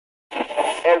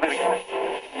What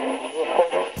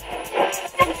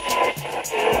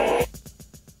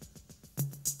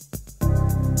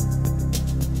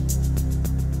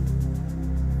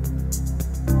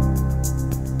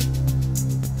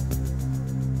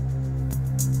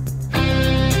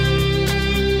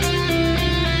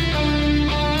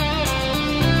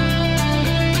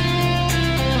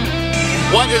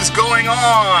is going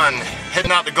on?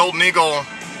 Heading out to Golden Eagle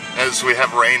as we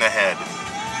have rain ahead.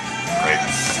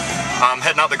 Great. I'm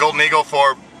heading out to Golden Eagle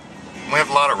for, we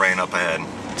have a lot of rain up ahead.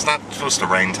 It's not supposed to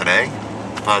rain today,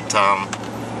 but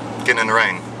getting in the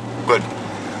rain. Good.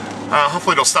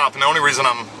 Hopefully it'll stop, and the only reason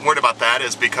I'm worried about that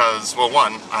is because, well,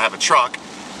 one, I have a truck,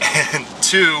 and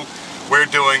two, we're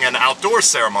doing an outdoor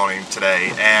ceremony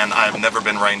today, and I've never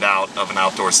been rained out of an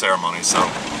outdoor ceremony, so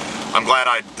I'm glad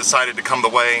I decided to come the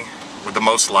way with the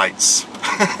most lights.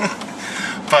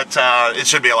 But it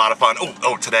should be a lot of fun.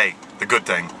 Oh, today, the good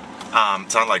thing.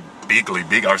 It sounded like or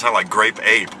it sounded like Grape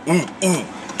Ape.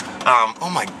 Oh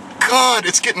my God,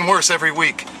 it's getting worse every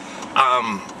week.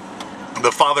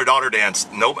 The father-daughter dance.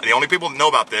 The only people that know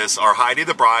about this are Heidi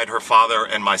the bride, her father,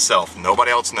 and myself.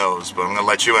 Nobody else knows, but I'm gonna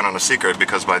let you in on a secret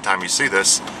because by the time you see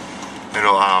this,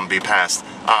 it'll be past.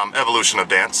 Evolution of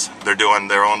dance. They're doing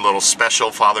their own little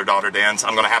special father-daughter dance.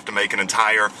 I'm gonna have to make an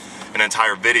entire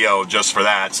video just for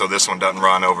that, so this one doesn't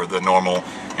run over the normal,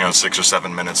 6 or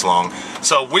 7 minutes long.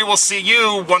 So we will see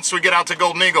you once we get out to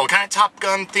Golden Eagle. Kind of Top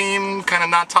Gun theme, kind of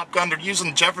not Top Gun. They're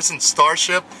using Jefferson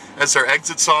Starship as their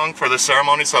exit song for the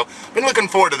ceremony, so been looking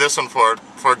forward to this one for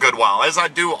a good while, as I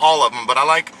do all of them, but I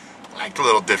like a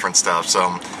little different stuff.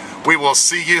 So we will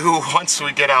see you once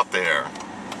we get out there.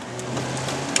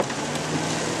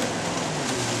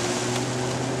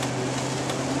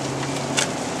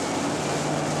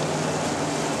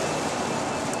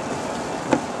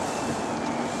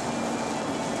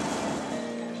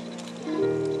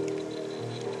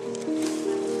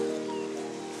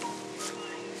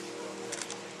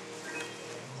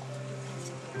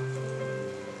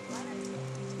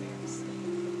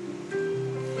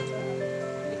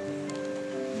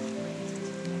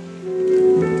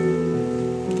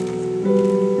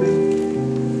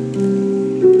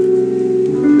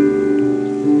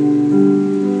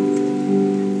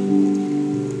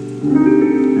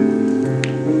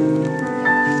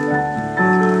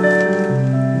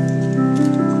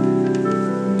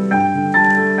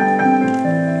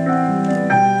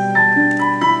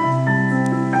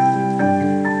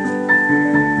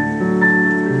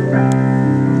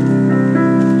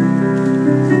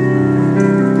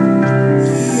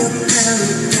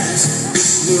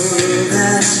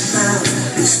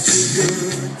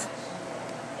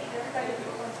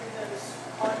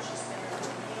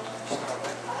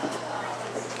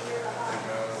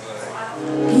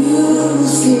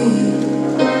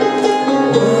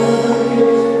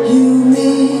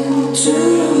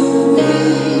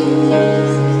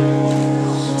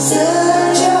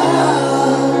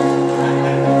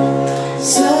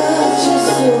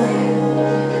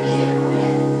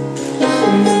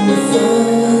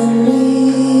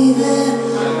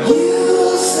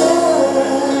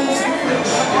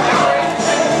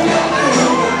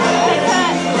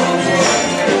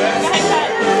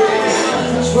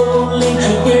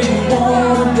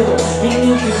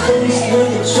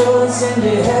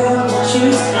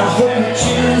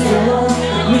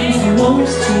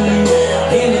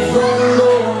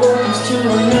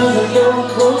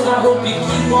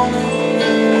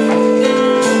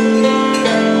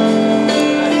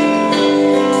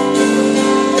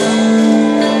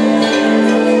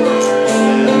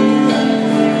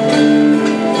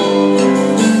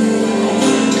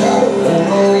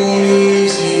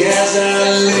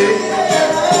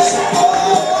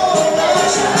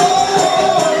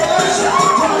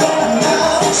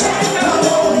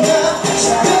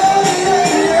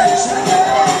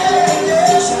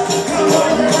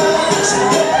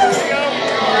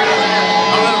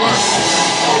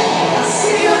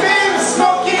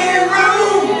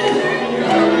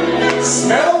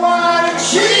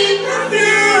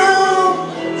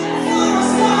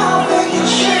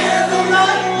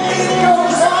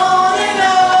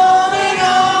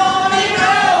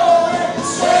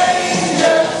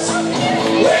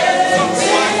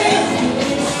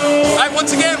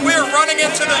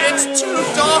 It's too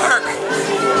dark,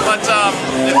 but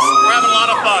we're having a lot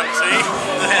of fun, see?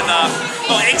 And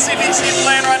little AC/DC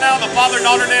playing right now. The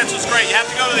father-daughter dance was great. You have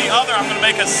to go to the other. I'm going to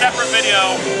make a separate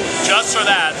video just for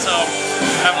that, so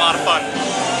having a lot of fun.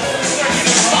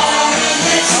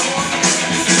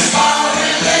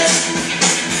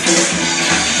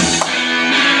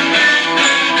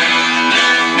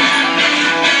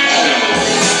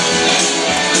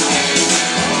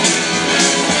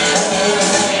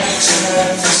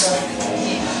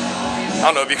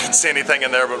 don't know if you can see anything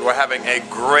in there, but we're having a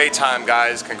great time,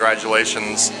 guys.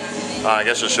 Congratulations. I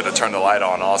guess I should have turned the light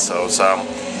on also, so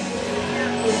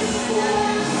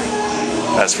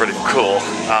that's pretty cool.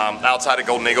 Outside of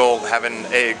Golden Eagle, having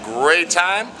a great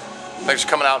time. Thanks for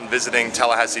coming out and visiting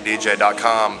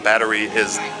TallahasseeDJ.com. Battery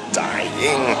is dying.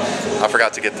 I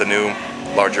forgot to get the new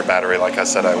larger battery like I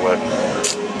said I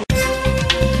would.